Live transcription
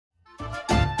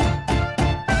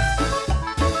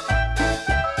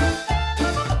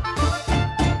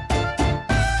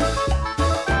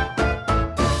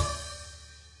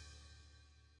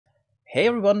Hey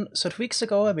everyone, so 2 weeks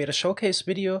ago I made a showcase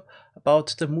video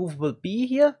about the movable bee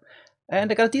here,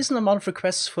 and I got a decent amount of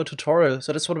requests for a tutorial,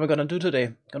 so that's what we're gonna do today.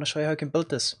 I'm gonna show you how you can build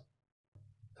this.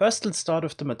 First, let's start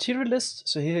with the material list.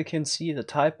 So here you can see the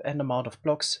type and amount of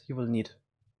blocks you will need.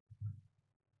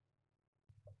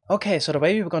 Okay, so the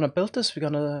way we're gonna build this, we're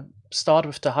gonna start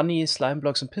with the honey, slime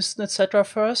blocks, and piston, etc.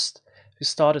 first. We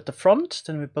start at the front,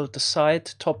 then we build the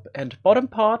side, top, and bottom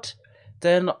part.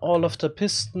 Then all of the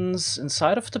pistons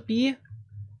inside of the bee,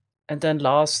 and then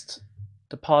last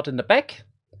the part in the back.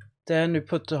 Then we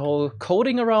put the whole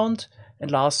coating around,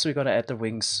 and last we're gonna add the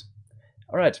wings.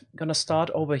 Alright, I'm gonna start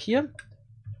over here.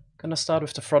 Gonna start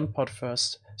with the front part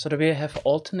first. So that we have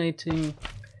alternating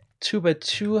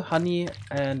 2x2 honey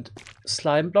and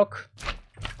slime block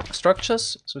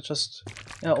structures. So just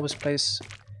always place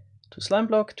 2 slime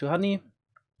block, 2 honey.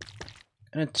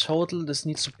 And in total this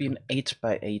needs to be an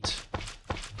 8x8.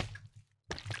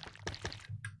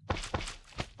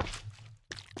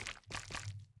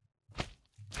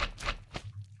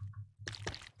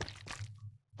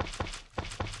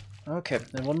 Okay,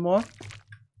 then one more.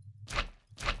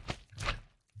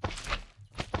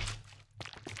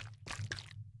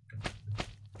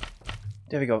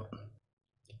 There we go.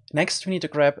 Next we need to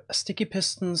grab sticky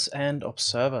pistons and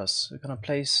observers. We're gonna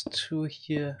place 2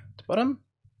 here at the bottom,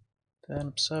 then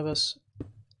observers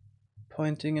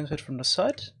pointing into it from the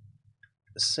side.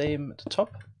 Same at the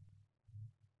top.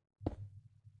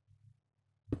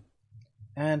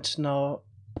 And now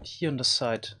here on the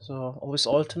side. So always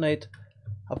alternate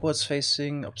upwards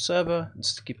facing observer and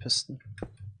sticky piston.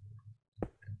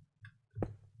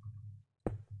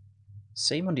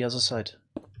 Same on the other side.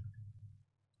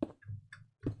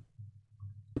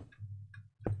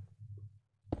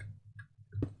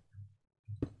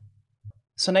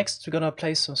 So next we're gonna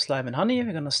place some slime and honey.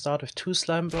 We're gonna start with 2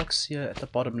 slime blocks here at the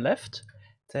bottom left,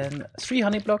 then 3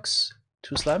 honey blocks,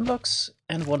 2 slime blocks,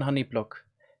 and 1 honey block.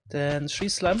 Then 3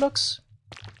 slime blocks,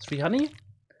 3 honey,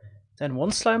 then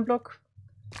 1 slime block,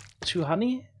 2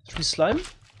 honey, 3 slime,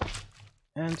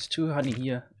 and 2 honey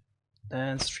here.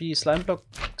 Then 3 slime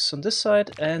blocks on this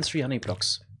side and 3 honey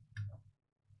blocks.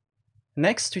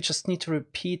 Next we just need to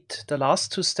repeat the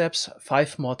last 2 steps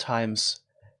 5 more times.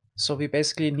 So we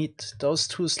basically need those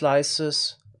 2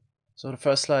 slices. So the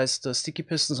first slice, the sticky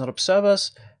pistons and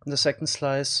observers, and the second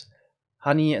slice,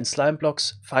 honey and slime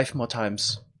blocks 5 more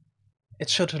times. It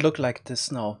should look like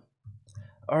this now.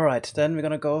 Alright, then we're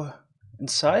gonna go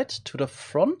inside to the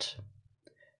front,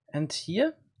 and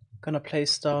here gonna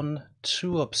place down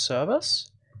 2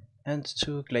 observers and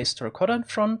 2 glazed terracotta in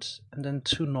front, and then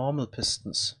 2 normal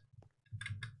pistons.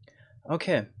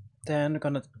 Okay, then we're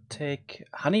gonna take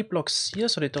honey blocks here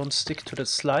so they don't stick to the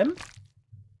slime.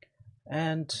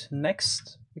 And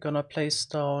next we're gonna place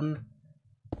down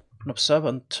an observer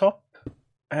on top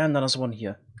and another one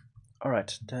here.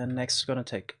 Alright, then next we're gonna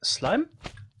take slime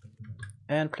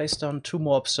and place down 2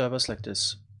 more observers like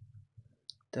this.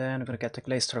 Then we're gonna get the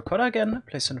glazed terracotta again,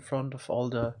 place in front of all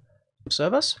the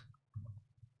observers.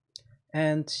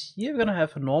 And here we're gonna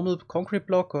have a normal concrete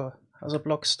block or other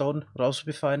block, stone would also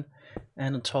be fine,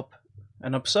 and on top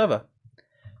an observer.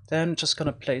 Then just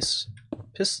gonna place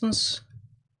pistons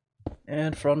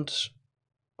in front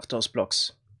of those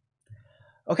blocks.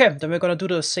 Okay, then we're gonna do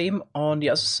the same on the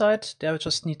other side. There we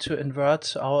just need to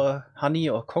invert our honey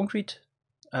or concrete,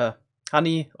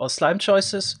 honey or slime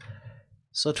choices.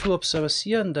 So 2 observers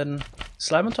here and then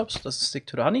slime on top so it doesn't stick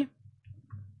to the honey.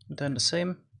 And then the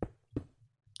same,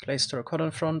 glazed terracotta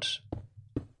in front,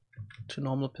 2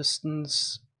 normal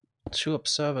pistons, 2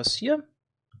 observers here.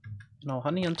 Now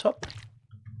honey on top,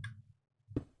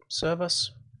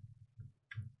 observers,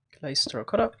 glazed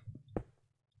terracotta,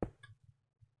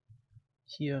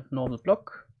 here normal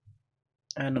block,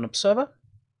 and an observer,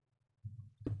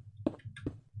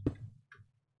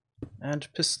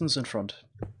 and pistons in front.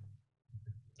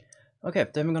 Okay,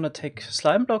 then we're gonna take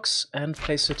slime blocks and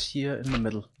place it here in the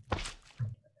middle.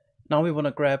 Now we wanna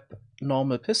grab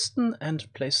normal piston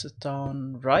and place it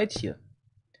down right here.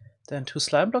 Then 2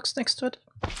 slime blocks next to it.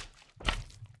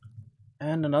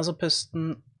 And another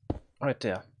piston right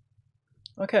there.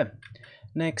 Okay,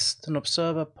 next an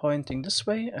observer pointing this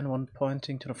way and 1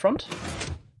 pointing to the front.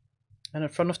 And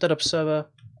in front of that observer,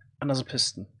 another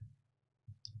piston.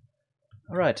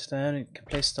 Alright, then you can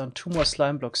place down 2 more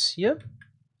slime blocks here.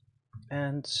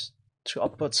 And 2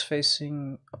 upwards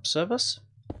facing observers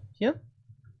here.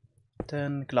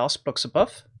 Then glass blocks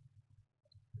above.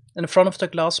 And in front of the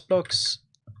glass blocks,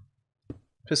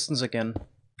 pistons again.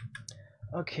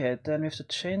 Okay, then we have to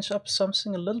change up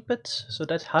something a little bit. So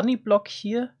that honey block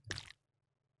here,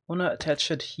 wanna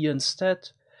attach it here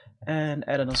instead and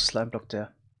add another slime block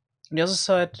there. On the other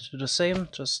side, do the same,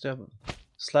 just a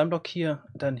slime block here,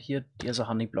 then here there's a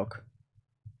honey block.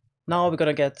 Now we're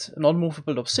gonna get a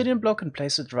non-movable obsidian block and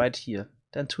place it right here.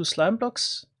 Then 2 slime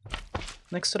blocks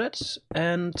next to that,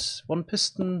 and 1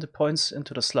 piston that points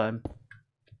into the slime.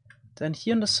 Then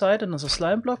here on the side another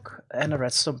slime block and a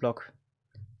redstone block.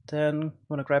 Then I'm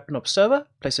gonna grab an observer,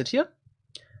 place it here.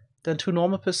 Then 2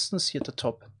 normal pistons here at the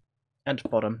top and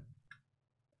bottom.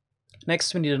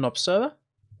 Next we need an observer,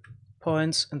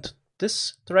 points into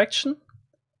this direction,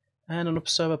 and an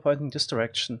observer pointing this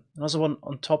direction. Another one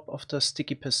on top of the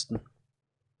sticky piston.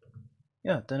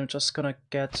 Yeah, then I'm just gonna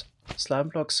get slime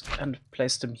blocks and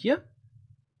place them here.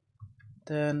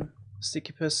 Then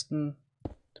sticky piston,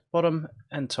 the bottom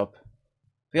and top.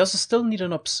 We also still need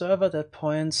an observer that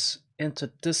points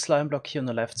into this slime block here on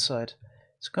the left side.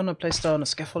 So I'm gonna place down a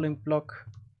scaffolding block,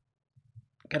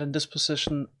 get in this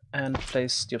position, and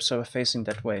place the observer facing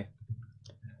that way.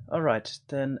 Alright,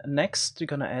 then next we're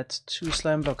gonna add 2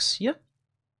 slime blocks here.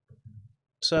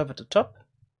 Observer at the top,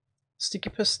 sticky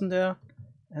piston there,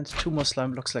 and 2 more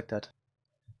slime blocks like that.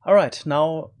 Alright,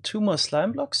 now 2 more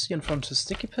slime blocks here in front of the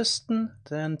sticky piston,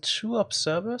 then 2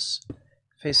 observers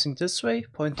facing this way,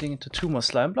 pointing into 2 more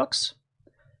slime blocks.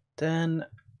 Then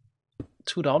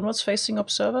 2 downwards facing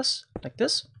observers, like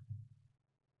this.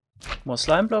 More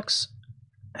slime blocks,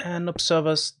 and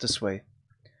observers this way.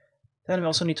 Then we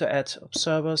also need to add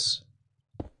observers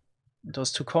in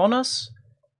those 2 corners.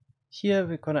 Here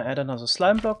we're gonna add another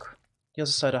slime block, the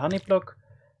other side a honey block,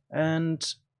 and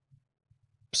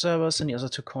observers in the other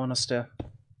 2 corners there.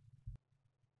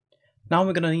 Now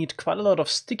we're gonna need quite a lot of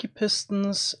sticky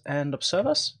pistons and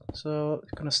observers. So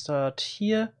we're gonna start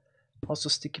here. Also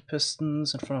sticky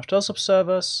pistons in front of those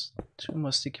observers. 2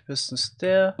 more sticky pistons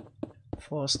there.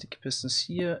 4 sticky pistons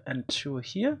here and 2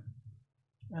 here.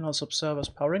 And also observers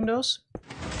powering those.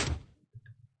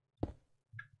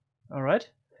 Alright.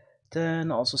 Then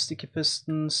also sticky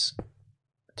pistons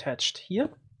attached here.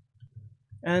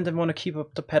 And I want to keep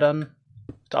up the pattern,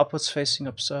 the upwards facing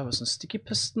observers and sticky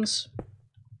pistons.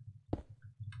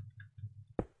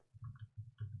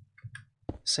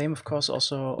 Same of course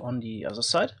also on the other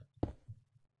side.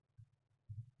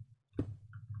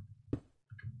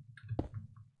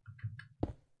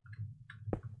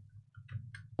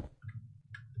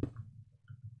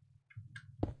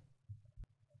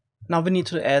 Now we need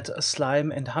to add a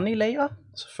slime and honey layer.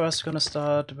 So first we're gonna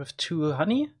start with 2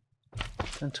 honey,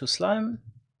 then 2 slime,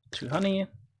 2 honey,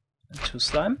 and 2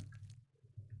 slime.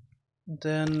 And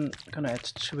then I'm gonna add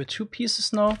 2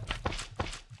 pieces now.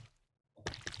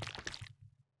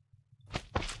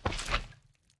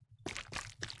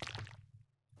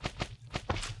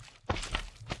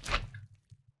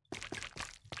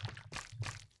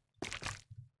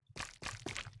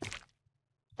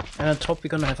 And on top we're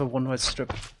gonna have a 1 white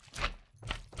strip.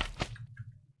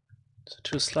 So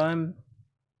 2 slime,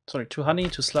 sorry, 2 honey,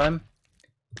 2 slime,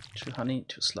 2 honey,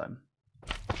 2 slime.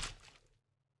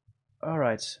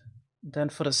 Alright, then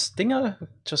for the stinger,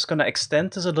 just gonna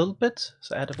extend this a little bit.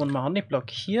 So add 1 more honey block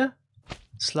here,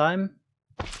 slime,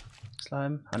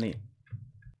 slime, honey.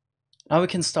 Now we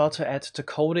can start to add the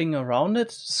coating around it.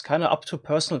 It's kind of up to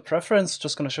personal preference,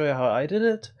 just gonna show you how I did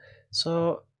it.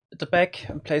 So at the back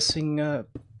I'm placing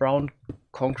brown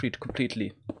concrete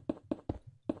completely.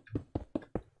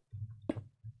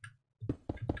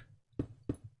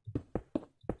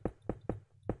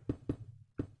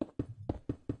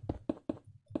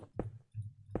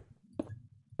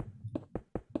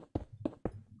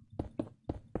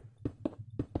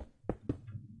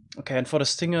 Okay, and for the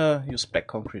stinger, use black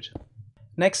concrete.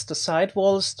 Next, the side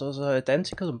walls, those are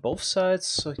identical on both sides.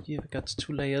 So here we got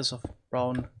 2 layers of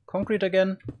brown concrete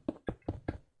again.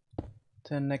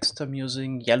 Then next I'm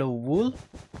using yellow wool.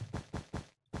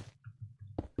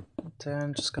 Then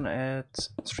I'm just gonna add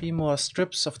 3 more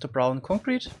strips of the brown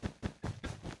concrete.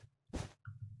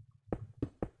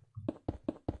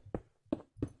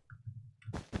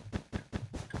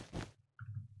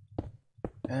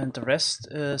 And the rest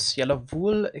is yellow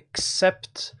wool,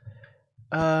 except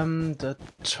the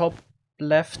top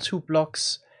left 2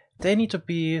 blocks, they need to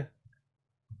be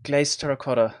glazed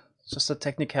terracotta. Just a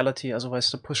technicality, otherwise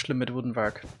the push limit wouldn't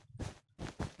work.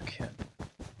 Okay.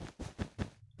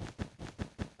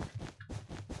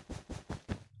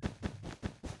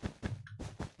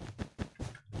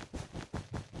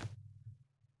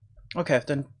 Okay,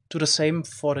 then do the same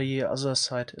for the other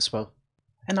side as well.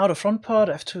 And now the front part,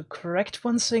 I have to correct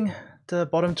one thing. The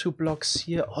bottom 2 blocks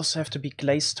here also have to be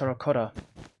glazed terracotta.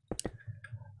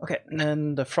 Okay, and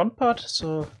then the front part,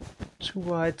 so 2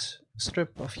 white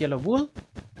strip of yellow wool.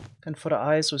 And for the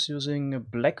eyes was using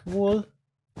black wool.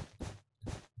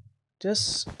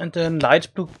 This, and then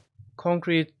light blue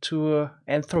concrete to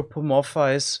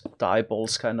anthropomorphize the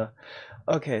eyeballs, kinda.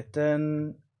 Okay,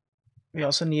 then we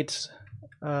also need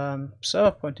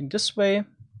server pointing this way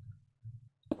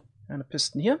and a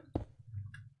piston here.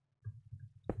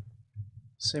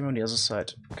 Same on the other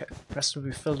side. Okay, rest will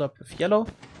be filled up with yellow.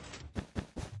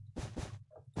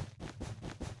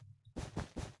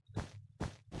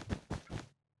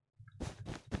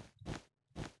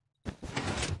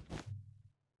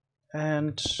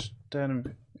 And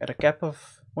then add a gap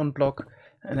of 1 block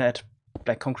and add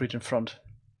black concrete in front.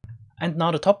 And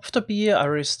now the top of the bee, I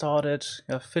already started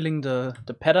filling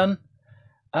the pattern.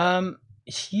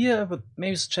 Here I would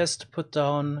maybe suggest to put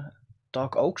down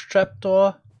dark oak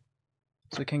trapdoor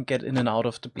so you can get in and out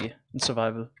of the bee in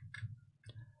survival.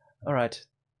 Alright,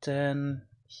 then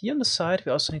here on the side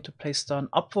we also need to place down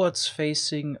upwards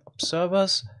facing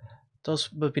observers.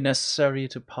 Those will be necessary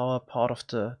to power part of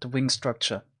the wing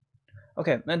structure.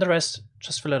 Okay, and the rest,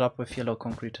 just fill it up with yellow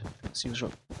concrete, as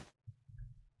usual.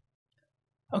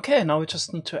 Okay, now we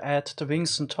just need to add the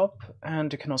wings on top,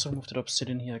 and you can also move the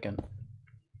obsidian here again.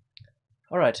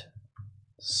 Alright,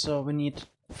 so we need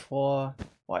 4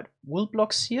 white wool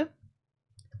blocks here,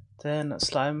 then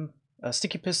a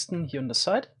sticky piston here on the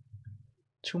side,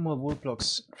 2 more wool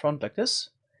blocks in front like this,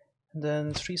 and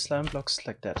then 3 slime blocks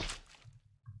like that.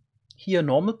 Here a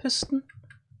normal piston,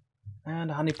 and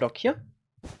a honey block here.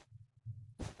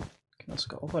 Let's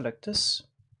go over like this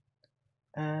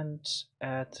and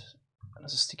add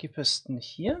another sticky piston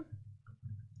here.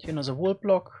 Here another wool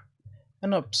block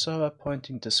and an observer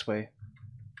pointing this way.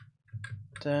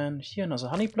 Then here another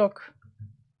honey block,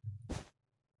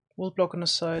 wool block on the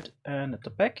side and at the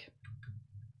back.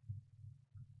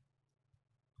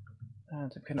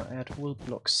 And I'm gonna add wool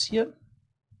blocks here.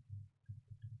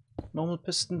 Normal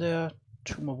piston there,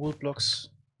 2 more wool blocks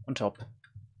on top.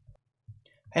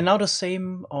 And now the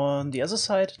same on the other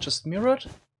side, just mirrored.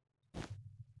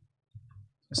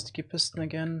 A sticky piston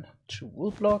again, 2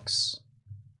 wool blocks,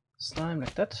 slime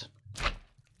like that.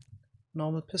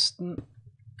 Normal piston,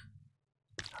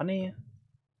 honey,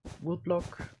 wool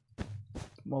block,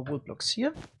 more wool blocks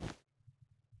here.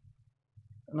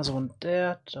 Another one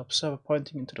there, the observer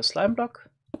pointing into the slime block.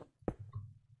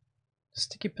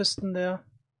 Sticky piston there,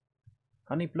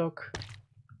 honey block.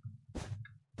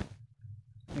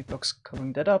 Blocks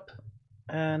covering that up,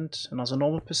 and another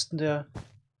normal piston there,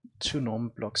 2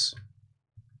 normal blocks,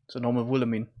 so normal wool I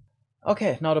mean.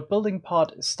 Okay, now the building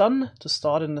part is done. To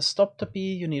start and stop the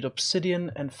bee you need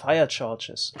obsidian and fire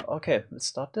charges. Okay, let's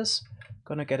start this.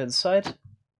 Gonna get inside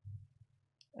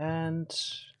and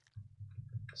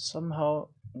somehow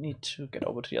need to get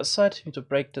over to the other side. You need to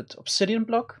break that obsidian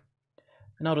block.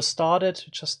 And now to start it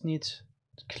you just need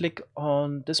to click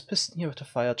on this piston here with the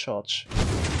fire charge.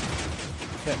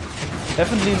 Okay.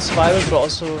 Definitely in survival would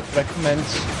also recommend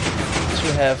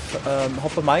to have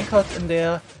hopper minecart in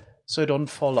there so you don't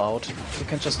fall out. You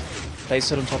can just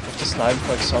place it on top of the slime,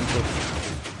 for example.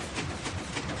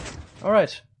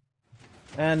 Alright.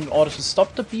 And in order to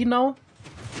stop the bee now,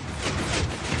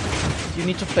 you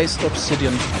need to place the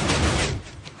obsidian.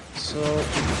 So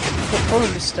you could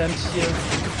probably stand here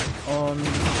on the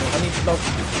honey block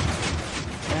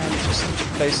and just need to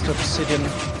place the obsidian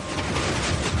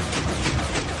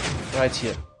right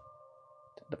here.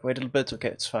 Wait a little bit, okay,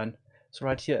 it's fine. So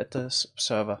right here at the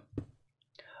server.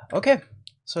 Okay,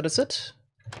 so that's it.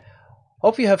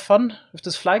 Hope you have fun with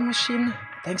this flying machine.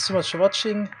 Thanks so much for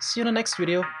watching. See you in the next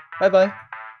video. Bye bye.